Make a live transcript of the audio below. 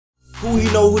Who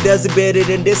he know who does it better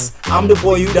than this? I'm the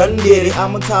boy who done did it.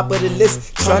 I'm on top of the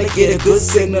list, trying to get a good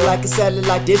signal like a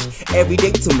satellite dish. Every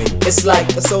day to me, it's like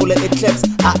a solar eclipse.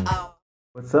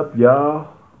 What's up, y'all?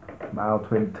 Mile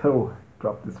 22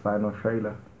 dropped his final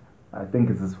trailer. I think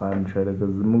it's his final trailer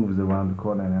because the movie's around the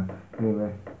corner now.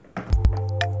 Anyway.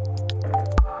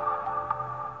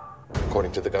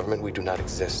 According to the government, we do not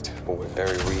exist, but we're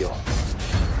very real.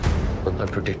 We're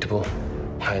unpredictable,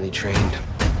 highly trained,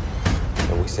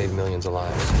 and we save millions of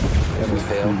lives. If we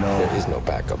fail, there is no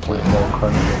backup plan.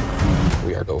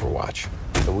 We are Overwatch,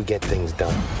 and we get things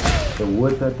done. The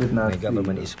words I did not The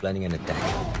government is planning an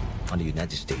attack on the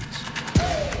United States.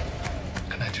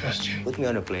 Can I trust you? Put me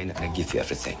on a plane and I'll give you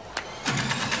everything.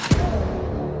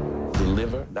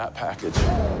 Deliver that package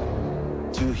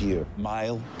to here,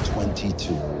 mile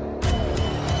 22.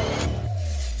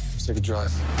 Let's take a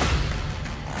drive.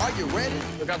 Are you ready?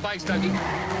 We got bikes, Dougie.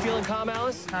 Feeling calm,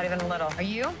 Alice? Not even a little. Are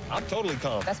you? I'm totally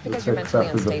calm. That's because you're mentally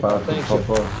unstable. Thank you.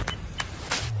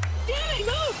 Damn it,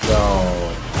 move! Yo.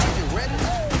 Are you ready?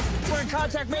 We're in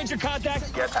contact, major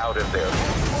contact. Get out of there.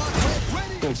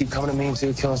 You gonna keep coming to me until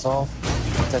you kill us all?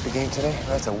 Is that the game today?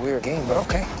 That's a weird game, but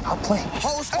okay, I'll play.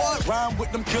 Whole squad round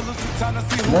with them killers. Time to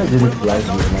see who I didn't like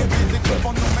it.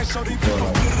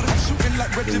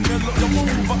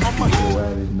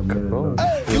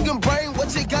 you can bring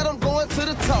what you got, I'm going to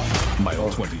the top. Mile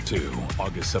 22,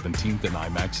 August 17th in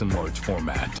IMAX and large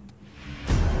format.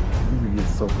 You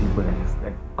just saw people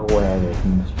that go at it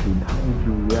in the street. How would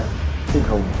you react? Think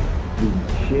how big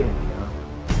shit, you know?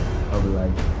 I'll be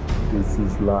like, this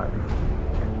is life.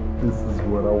 This is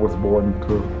what I was born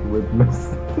to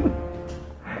witness.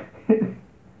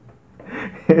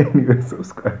 Anyway,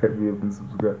 subscribe if you haven't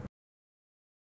subscribed.